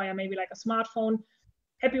 they require maybe like a smartphone.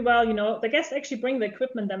 Happywell, the guests actually bring the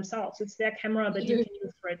equipment themselves. It's their camera that you can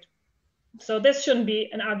use for it. So this shouldn't be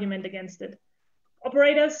an argument against it.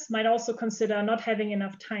 Operators might also consider not having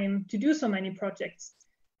enough time to do so many projects.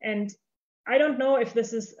 And I don't know if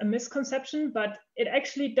this is a misconception, but it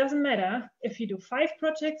actually doesn't matter if you do 5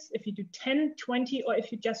 projects, if you do 10, 20, or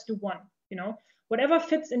if you just do 1, whatever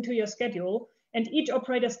fits into your schedule. And each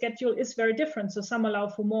operator's schedule is very different. So some allow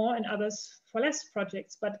for more and others for less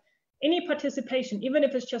projects. But any participation, even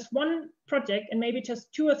if it's just 1 project and maybe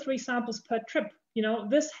just 2 or 3 samples per trip,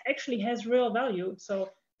 this actually has real value. So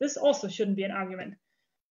this also shouldn't be an argument.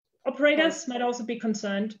 Operators might also be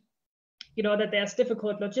concerned that there's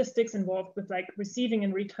difficult logistics involved with like receiving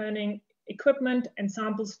and returning equipment and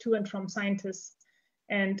samples to and from scientists.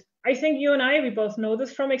 And I think you and I, we both know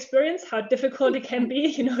this from experience, how difficult it can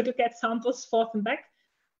be, to get samples forth and back.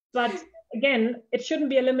 But again, it shouldn't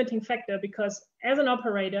be a limiting factor, because as an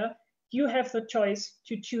operator, you have the choice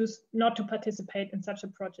to choose not to participate in such a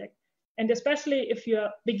project. And especially if you're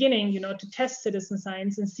beginning, to test citizen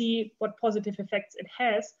science and see what positive effects it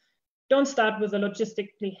has, don't start with a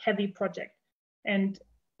logistically heavy project. And,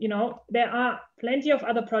 there are plenty of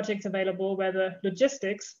other projects available where the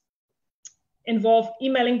logistics involve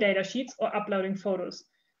emailing data sheets or uploading photos.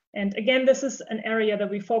 And again, this is an area that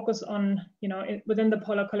we focus on, within the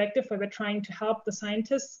Polar Collective, where we're trying to help the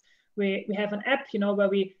scientists. We have an app, where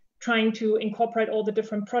we trying to incorporate all the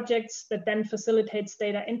different projects that then facilitates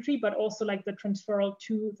data entry, but also like the transferal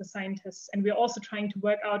to the scientists. And we're also trying to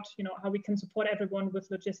work out, how we can support everyone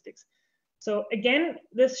with logistics. So again,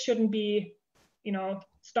 this shouldn't be,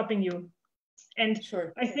 stopping you. And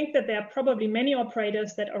sure. I think that there are probably many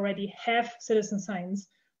operators that already have citizen science,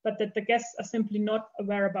 but that the guests are simply not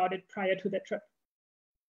aware about it prior to their trip.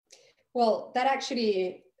 Well, that's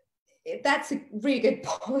a really good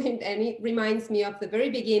point, and it reminds me of the very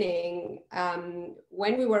beginning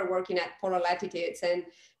when we were working at Polar Latitudes, and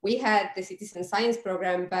we had the citizen science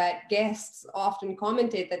program, but guests often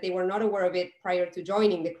commented that they were not aware of it prior to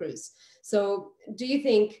joining the cruise. So do you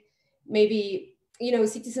think maybe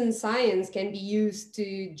citizen science can be used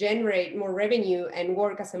to generate more revenue and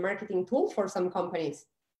work as a marketing tool for some companies?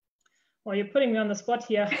 Well, you're putting me on the spot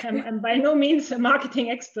here. I'm by no means a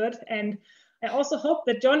marketing expert, and I also hope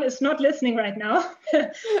that John is not listening right now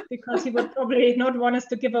because he would probably not want us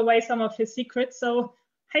to give away some of his secrets. So,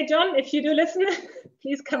 hey, John, if you do listen,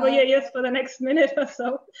 please cover your ears for the next minute or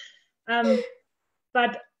so.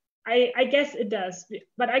 But I guess it does.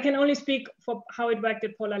 But I can only speak for how it worked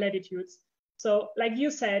at Polar Latitudes. So, like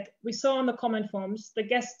you said, we saw on the comment forms, the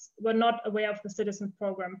guests were not aware of the Citizens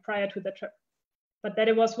program prior to the trip, but that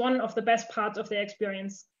it was one of the best parts of their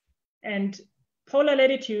experience. And Polar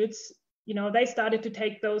Latitudes, they started to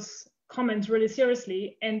take those comments really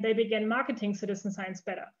seriously, and they began marketing citizen science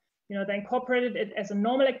better. They incorporated it as a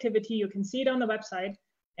normal activity. You can see it on the website.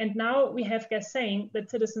 And now we have guests saying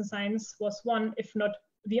that citizen science was one, if not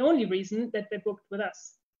the only reason that they booked with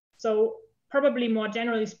us. So probably more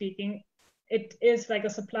generally speaking, it is like a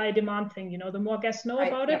supply demand thing. The more guests know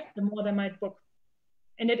about it, the more they might book.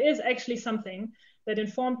 And it is actually something that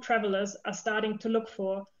informed travelers are starting to look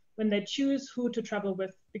for when they choose who to travel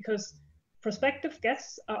with, because prospective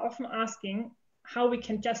guests are often asking how we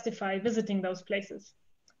can justify visiting those places.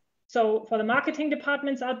 So for the marketing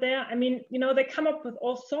departments out there, they come up with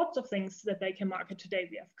all sorts of things that they can market today.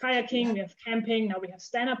 We have kayaking, we have camping, now we have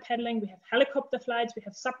stand-up paddling, we have helicopter flights, we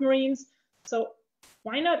have submarines. So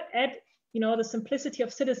why not add, the simplicity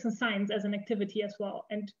of citizen science as an activity as well?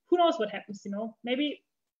 And who knows what happens, maybe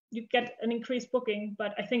you get an increased booking,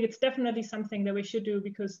 but I think it's definitely something that we should do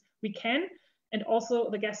because we can, and also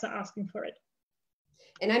the guests are asking for it.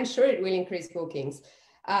 And I'm sure it will increase bookings.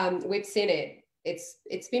 We've seen it.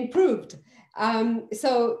 It's been proved.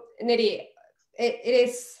 So Nettie, it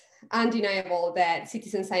is undeniable that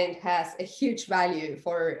citizen science has a huge value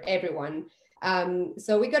for everyone.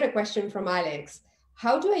 So we got a question from Alex.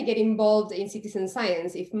 How do I get involved in citizen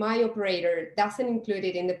science if my operator doesn't include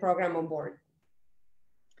it in the program on board?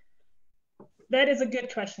 That is a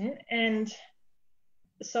good question. And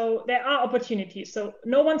so there are opportunities. So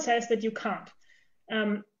no one says that you can't.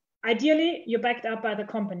 Ideally, you're backed up by the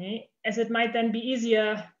company, as it might then be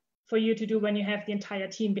easier for you to do when you have the entire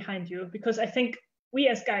team behind you. Because I think we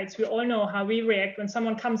as guides, we all know how we react when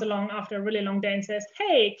someone comes along after a really long day and says,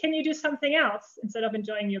 hey, can you do something else instead of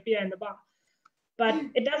enjoying your beer in the bar? But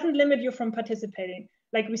it doesn't limit you from participating.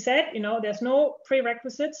 Like we said, there's no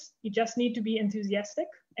prerequisites. You just need to be enthusiastic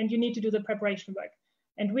and you need to do the preparation work.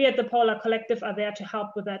 And we at the Polar Collective are there to help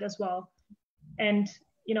with that as well. And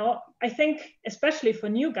I think especially for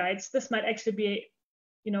new guides, this might actually be,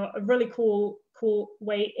 a really cool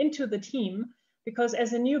way into the team, because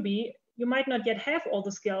as a newbie, you might not yet have all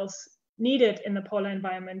the skills needed in the polar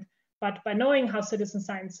environment, but by knowing how citizen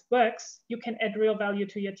science works, you can add real value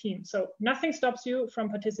to your team. So nothing stops you from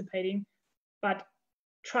participating, but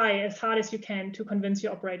try as hard as you can to convince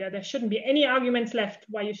your operator. There shouldn't be any arguments left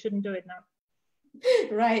why you shouldn't do it now.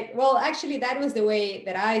 Right. Well, actually, that was the way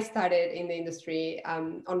that I started in the industry.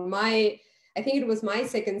 I think it was my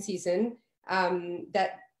second season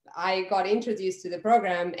that I got introduced to the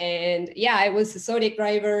program. And yeah, I was a Zodiac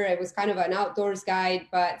driver. I was kind of an outdoors guide,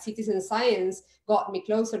 but citizen science got me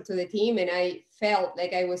closer to the team. And I felt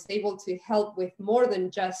like I was able to help with more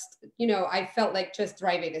than just, I felt like just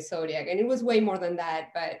driving a Zodiac. And it was way more than that,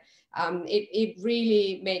 but it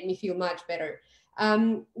really made me feel much better.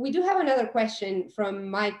 We do have another question from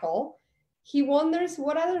Michael. He wonders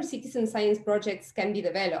what other citizen science projects can be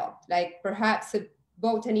developed, like perhaps a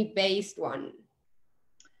botany-based one.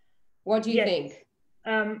 What do you think?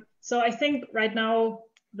 So I think right now,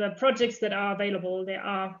 the projects that are available, they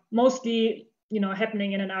are mostly,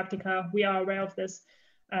 happening in Antarctica. We are aware of this.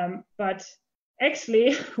 But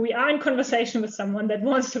actually, we are in conversation with someone that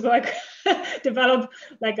wants to develop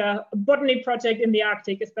like a botany project in the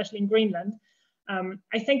Arctic, especially in Greenland.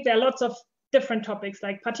 I think there are lots of different topics,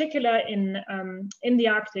 like particular in the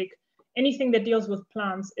Arctic, anything that deals with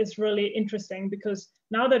plants is really interesting, because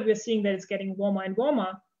now that we're seeing that it's getting warmer and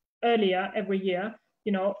warmer earlier every year,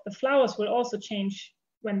 the flowers will also change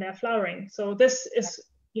when they're flowering. So this is,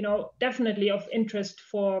 definitely of interest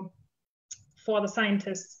for the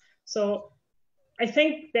scientists. So I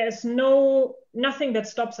think there's nothing that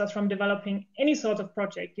stops us from developing any sort of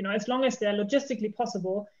project, as long as they're logistically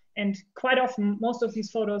possible. And quite often, most of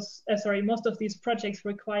these projects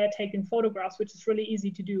require taking photographs, which is really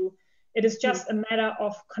easy to do. It is just a matter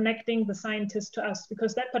of connecting the scientist to us,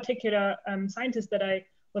 because that particular scientist that I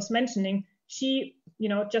was mentioning, she,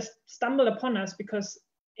 just stumbled upon us because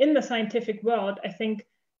in the scientific world, I think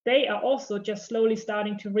they are also just slowly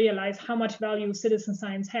starting to realize how much value citizen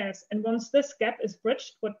science has. And once this gap is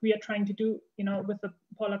bridged, what we are trying to do, with the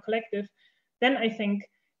Polar Collective, then I think,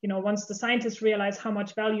 once the scientists realize how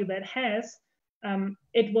much value that has,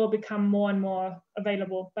 it will become more and more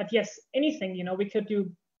available. But yes, anything, we could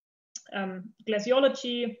do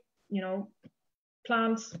glaciology,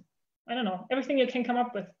 plants, I don't know, everything you can come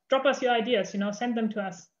up with. Drop us your ideas, send them to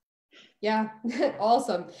us. Yeah,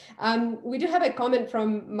 awesome. We do have a comment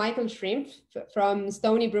from Michael Shrimp from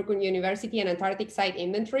Stony Brook University and Antarctic Site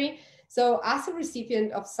Inventory. So as a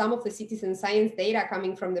recipient of some of the citizen science data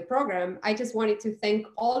coming from the program, I just wanted to thank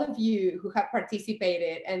all of you who have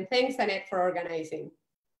participated, and thanks, Annette, for organizing.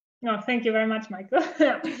 No, thank you very much, Michael.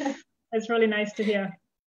 It's really nice to hear.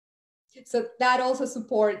 So that also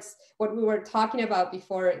supports what we were talking about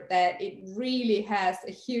before, that it really has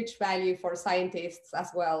a huge value for scientists as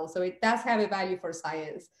well. So it does have a value for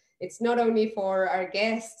science. It's not only for our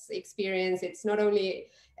guests' experience, it's not only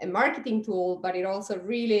a marketing tool, but it also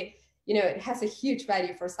really, it has a huge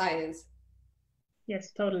value for science.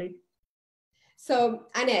 Yes, totally. So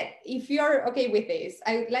Annette, if you're okay with this,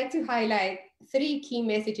 I would like to highlight 3 key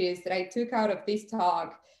messages that I took out of this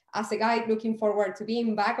talk as a guide looking forward to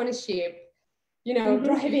being back on a ship,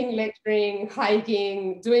 driving, lecturing,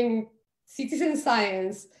 hiking, doing citizen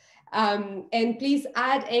science. And please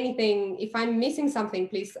add anything. If I'm missing something,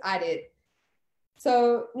 please add it.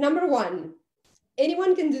 So number 1,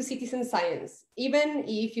 anyone can do citizen science, even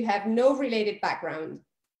if you have no related background.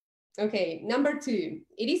 Okay, number 2,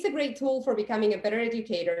 it is a great tool for becoming a better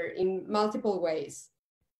educator in multiple ways.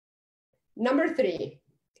 Number 3,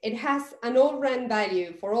 it has an all-round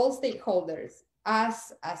value for all stakeholders,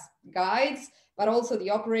 us as guides, but also the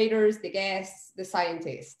operators, the guests, the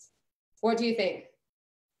scientists. What do you think?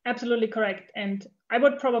 Absolutely correct. And I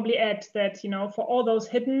would probably add that, for all those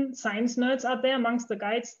hidden science nerds out there amongst the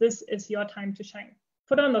guides, this is your time to shine.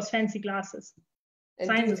 Put on those fancy glasses. And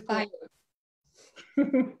science is cool.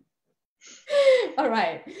 All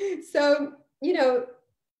right. So,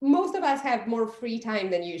 most of us have more free time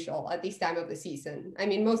than usual at this time of the season. I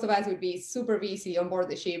mean, most of us would be super busy on board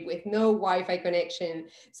the ship with no Wi-Fi connection.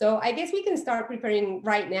 So I guess we can start preparing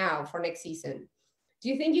right now for next season. Do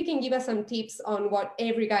you think you can give us some tips on what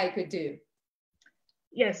every guy could do?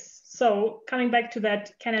 Yes. So coming back to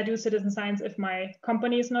that, can I do citizen science if my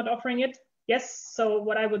company is not offering it? Yes. So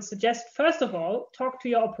what I would suggest, first of all, talk to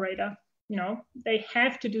your operator. They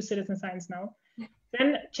have to do citizen science now.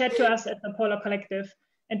 Then chat to us at the Polar Collective.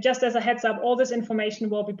 And just as a heads up, all this information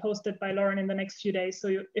will be posted by Lauren in the next few days.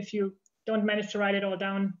 So if you don't manage to write it all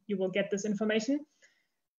down, you will get this information.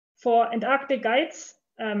 For Antarctic guides,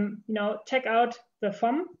 check out the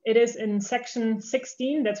FOM. It is in section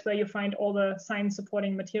 16. That's where you find all the science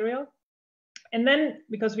supporting material. And then,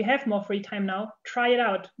 because we have more free time now, try it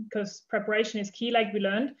out, because preparation is key, like we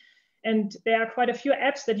learned. And there are quite a few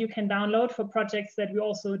apps that you can download for projects that we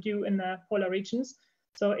also do in the polar regions.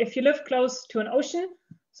 So if you live close to an ocean,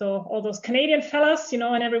 so all those Canadian fellas,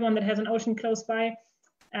 and everyone that has an ocean close by,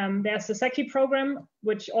 there's the SECI program,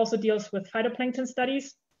 which also deals with phytoplankton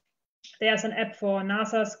studies. There's an app for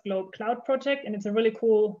NASA's Globe Cloud project, and it's a really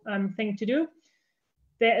cool thing to do.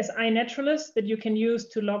 There is iNaturalist that you can use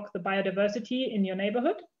to log the biodiversity in your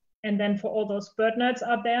neighborhood. And then for all those bird nerds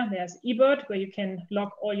out there, there's eBird, where you can log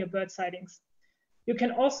all your bird sightings. You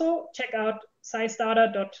can also check out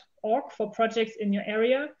scistarter.org for projects in your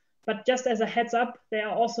area. But just as a heads up, there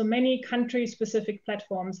are also many country-specific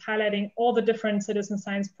platforms highlighting all the different citizen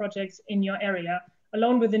science projects in your area.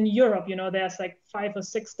 Alone within Europe, there's like 5 or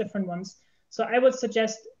 6 different ones. So I would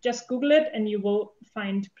suggest just Google it and you will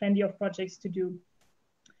find plenty of projects to do.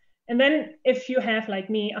 And then if you have,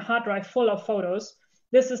 like me, a hard drive full of photos,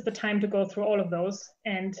 this is the time to go through all of those.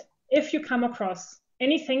 And if you come across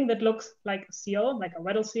anything that looks like a seal, like a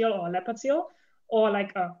rattle seal or a leopard seal, or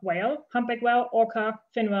like a whale, humpback whale, orca,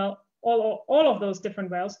 fin whale, all of those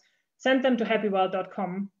different whales, send them to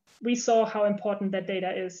happywhale.com. We saw how important that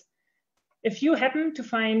data is. If you happen to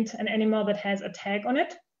find an animal that has a tag on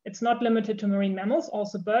it, it's not limited to marine mammals,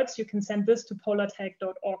 also birds, you can send this to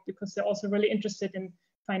polartag.org, because they're also really interested in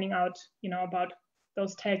finding out, about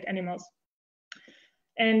those tagged animals.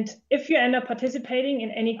 And if you end up participating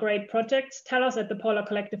in any great projects, tell us at the Polar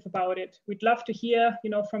Collective about it. We'd love to hear,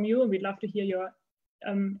 from you, and we'd love to hear your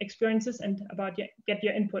experiences and get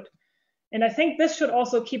your input. And I think this should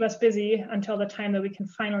also keep us busy until the time that we can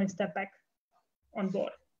finally step back on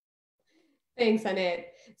board. Thanks,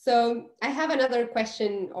 Annette. So I have another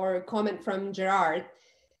question or comment from Gerard.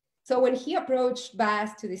 So when he approached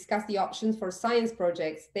BAS to discuss the options for science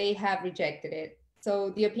projects, they have rejected it.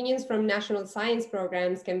 So the opinions from national science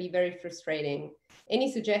programs can be very frustrating.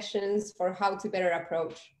 Any suggestions for how to better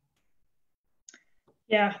approach?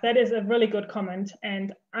 Yeah, that is a really good comment.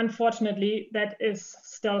 And unfortunately, that is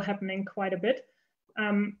still happening quite a bit.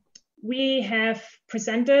 We have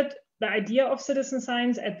presented the idea of citizen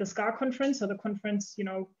science at the SCAR conference, so the conference,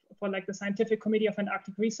 for like the Scientific Committee of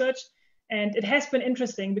Antarctic Research. And it has been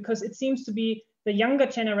interesting because it seems to be the younger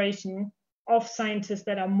generation of scientists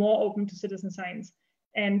that are more open to citizen science.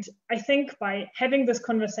 And I think by having this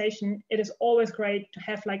conversation, it is always great to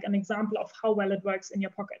have like an example of how well it works in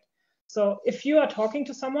your pocket. So if you are talking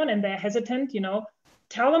to someone and they're hesitant,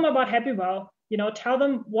 tell them about Happy Well, tell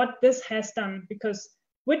them what this has done, because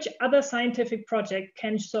which other scientific project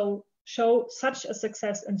can show such a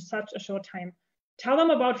success in such a short time? Tell them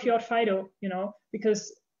about Fjord Fido,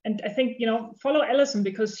 because, and I think, follow Alison,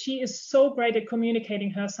 because she is so great at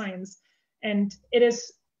communicating her science. And it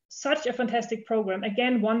is such a fantastic program.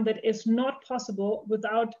 Again, one that is not possible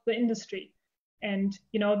without the industry. And,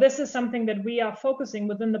 this is something that we are focusing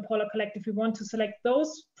within the Polar Collective. We want to select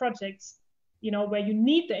those projects, where you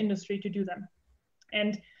need the industry to do them.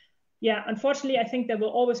 And yeah, unfortunately, I think there will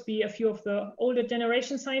always be a few of the older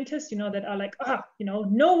generation scientists, that are like,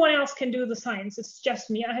 no one else can do the science. It's just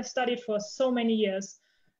me. I have studied for so many years.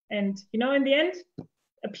 And, in the end,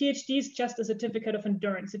 a PhD is just a certificate of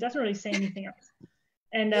endurance. It doesn't really say anything else.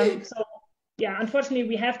 And so, yeah, unfortunately,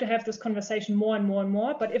 we have to have this conversation more and more and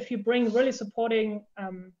more. But if you bring really supporting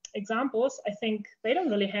examples, I think they don't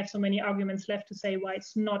really have so many arguments left to say why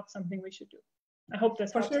it's not something we should do. I hope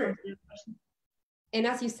that's for sure. Your question. And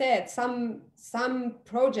as you said, some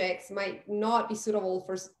projects might not be suitable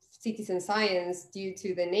for citizen science due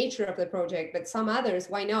to the nature of the project, but some others,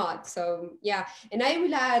 why not? So yeah, and I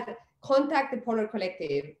will add, contact the Polar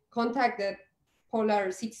Collective, contact the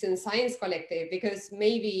Polar Citizen Science Collective, because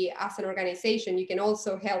maybe as an organization, you can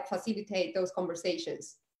also help facilitate those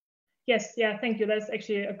conversations. Yes, yeah, thank you. That's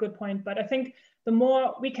actually a good point. But I think the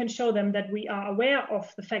more we can show them that we are aware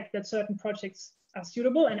of the fact that certain projects are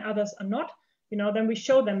suitable and others are not, then we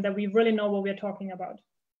show them that we really know what we're talking about.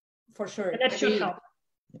 For sure. And that should help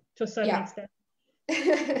to a certain extent.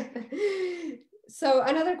 So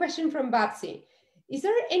another question from Babsi. Is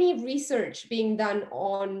there any research being done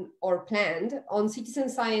on or planned on citizen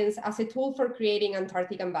science as a tool for creating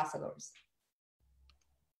Antarctic ambassadors?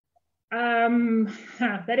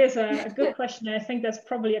 That is a good question. I think that's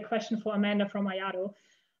probably a question for Amanda from IADO.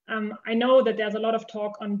 I know that there's a lot of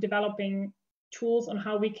talk on developing tools on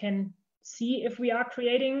how we can see if we are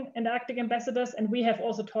creating Antarctic ambassadors. And we have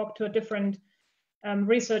also talked to a different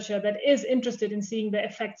researcher that is interested in seeing the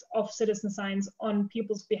effects of citizen science on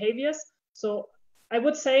people's behaviors. So I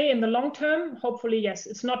would say in the long term, hopefully, yes.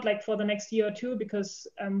 It's not like for the next year or two, because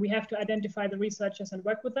we have to identify the researchers and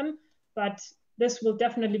work with them. But this will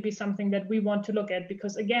definitely be something that we want to look at,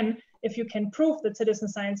 because again, if you can prove that citizen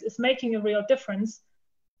science is making a real difference,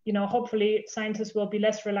 hopefully scientists will be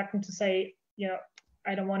less reluctant to say,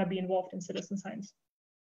 I don't want to be involved in citizen science.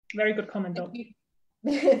 Very good comment, though.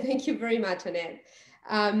 Thank you very much, Annette.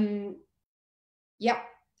 Yeah,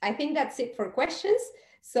 I think that's it for questions.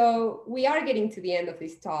 So we are getting to the end of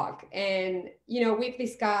this talk, and we've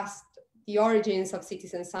discussed the origins of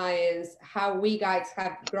citizen science, how we guys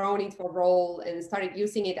have grown into a role and started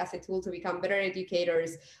using it as a tool to become better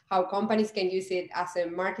educators, how companies can use it as a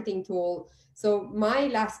marketing tool. So my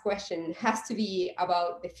last question has to be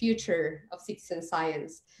about the future of citizen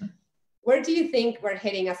science. Where do you think we're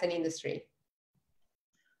heading as an industry?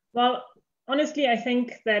 Well, honestly, I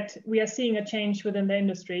think that we are seeing a change within the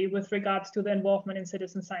industry with regards to the involvement in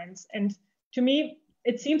citizen science. And to me,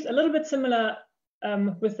 it seems a little bit similar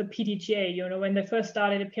with the PDGA. When they first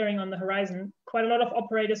started appearing on the horizon, quite a lot of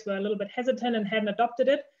operators were a little bit hesitant and hadn't adopted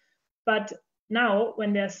it. But now,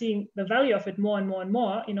 when they're seeing the value of it more and more and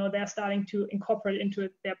more, they're starting to incorporate it into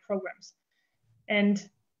their programs. And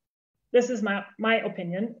this is my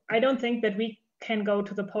opinion. I don't think that we can go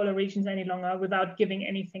to the polar regions any longer without giving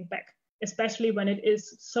anything back, especially when it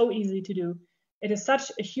is so easy to do. It is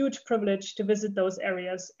such a huge privilege to visit those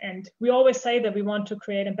areas. And we always say that we want to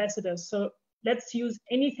create ambassadors. So let's use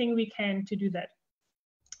anything we can to do that.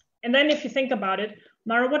 And then if you think about it,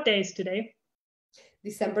 Mara, what day is today?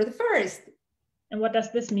 December the 1st. And what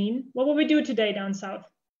does this mean? What will we do today down south?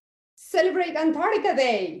 Celebrate Antarctica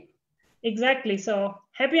Day. Exactly. So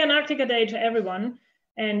happy Antarctica Day to everyone.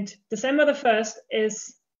 And December the 1st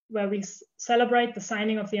is where we celebrate the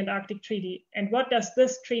signing of the Antarctic Treaty. And what does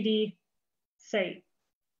this treaty say?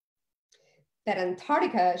 That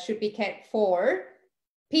Antarctica should be kept for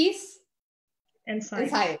peace and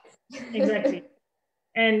science. Exactly.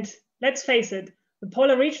 And let's face it, the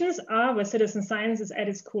polar regions are where citizen science is at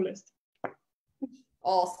its coolest.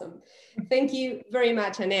 Awesome. Thank you very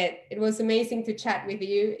much, Annette. It was amazing to chat with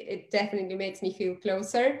you. It definitely makes me feel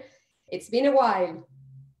closer. It's been a while.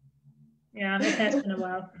 Yeah, it has been a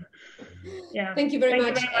while. Yeah. Thank you very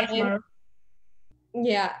much. Thank you very much, Maro.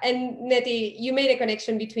 Yeah, and Nettie, you made a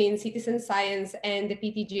connection between citizen science and the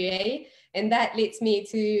PTGA, and that leads me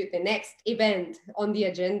to the next event on the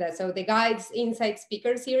agenda. So the Guides Insight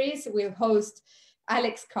Speaker Series will host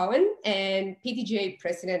Alex Cohen and PTGA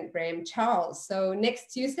President Graham Charles. So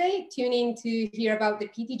next Tuesday, tune in to hear about the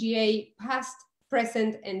PTGA past,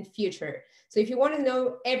 present, and future. So if you want to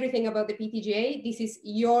know everything about the PTGA, this is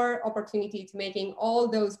your opportunity to making all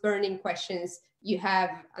those burning questions you have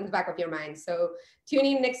on the back of your mind. So tune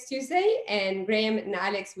in next Tuesday, and Graham and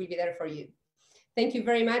Alex will be there for you. Thank you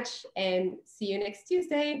very much, and see you next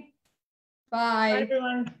Tuesday. Bye. Bye,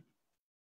 everyone.